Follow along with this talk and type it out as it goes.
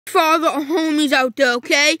for all the homies out there,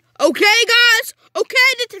 okay? Okay, guys?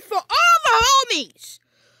 Okay, this is for all the homies.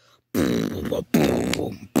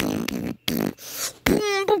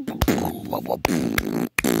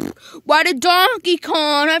 Why did Donkey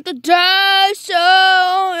Kong have to die so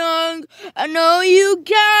young? I know you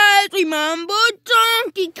guys remember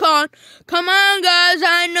Donkey Kong. Come on, guys,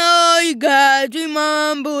 I know you guys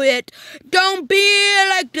remember it. Don't be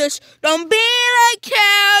like this. Don't be like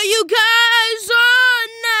how you guys are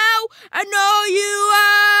now. I know you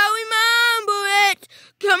all remember it.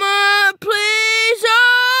 Come on, please,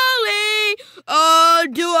 Ollie. Oh,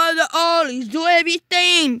 do all the Ollies. Do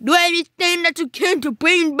everything that you can to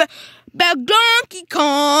bring back Donkey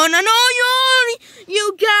Kong. I know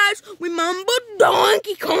you guys remember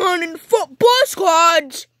Donkey Kong in the football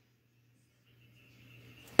squads.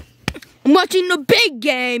 I'm watching the big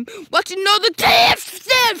game, watching all the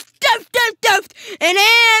stuff, and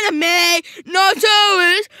anime.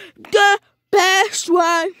 Naruto is the best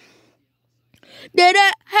one. Did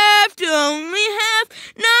I have to only have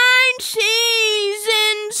 9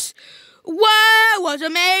 seasons? Why was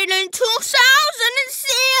it made in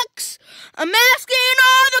 2006? I'm asking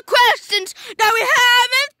all the questions that we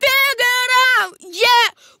haven't figured out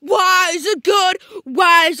yet. Why is it good?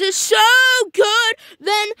 Why is it so good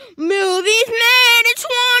than movies made in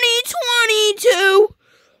 2022?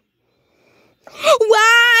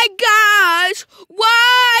 Why, guys?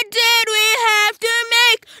 Why did we have to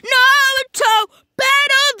make Naruto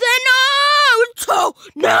better than Naruto?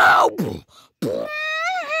 No!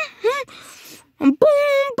 Boom,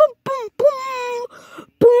 boom, boom, boom, boom.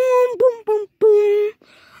 Boom, boom, boom, boom.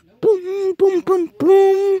 Boom, boom, boom,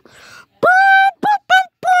 boom. Boom, boom, boom,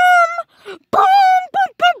 boom. Boom, boom,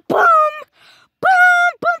 boom, boom.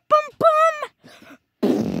 Boom, boom, boom, boom.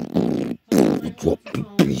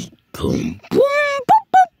 Boom, boom,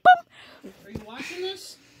 boom, boom. Are you watching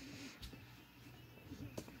this?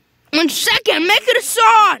 1 second, make it a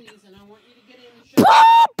song. And I want you to get in the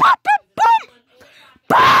Boom, boom, boom, boom. Boom,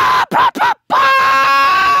 boom, boom, boom.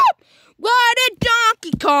 Why did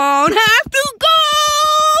Donkey Kong have to go?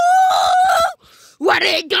 Why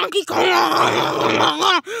did Donkey Kong?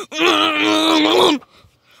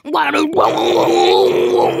 Why did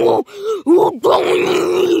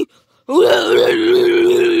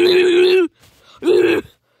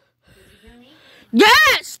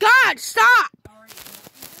Yes, God, stop.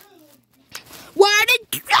 Why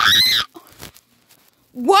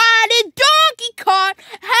did Donkey Kong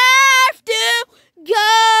have to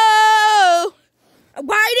go?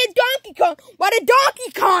 Why did Donkey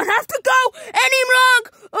Kong have to go any wrong?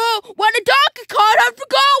 Oh, why did Donkey Kong have to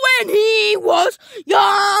go when he was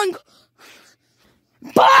young?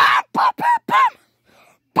 Bum, bum, bum, bum.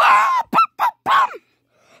 Bum, bum, bum, bum.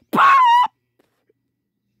 Bum.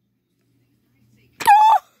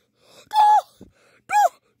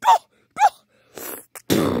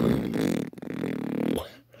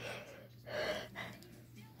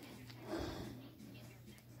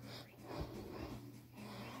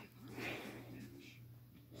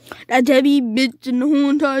 That's heavy bits in the whole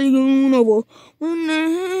entire universe.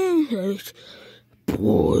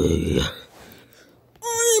 Boy,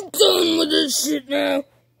 I'm done with this shit now.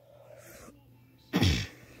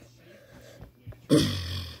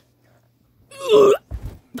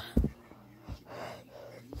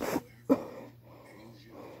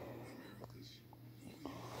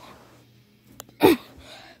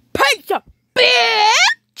 Pizza,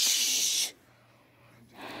 bitch!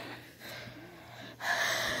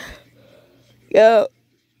 Yo,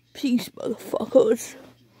 peace, motherfuckers.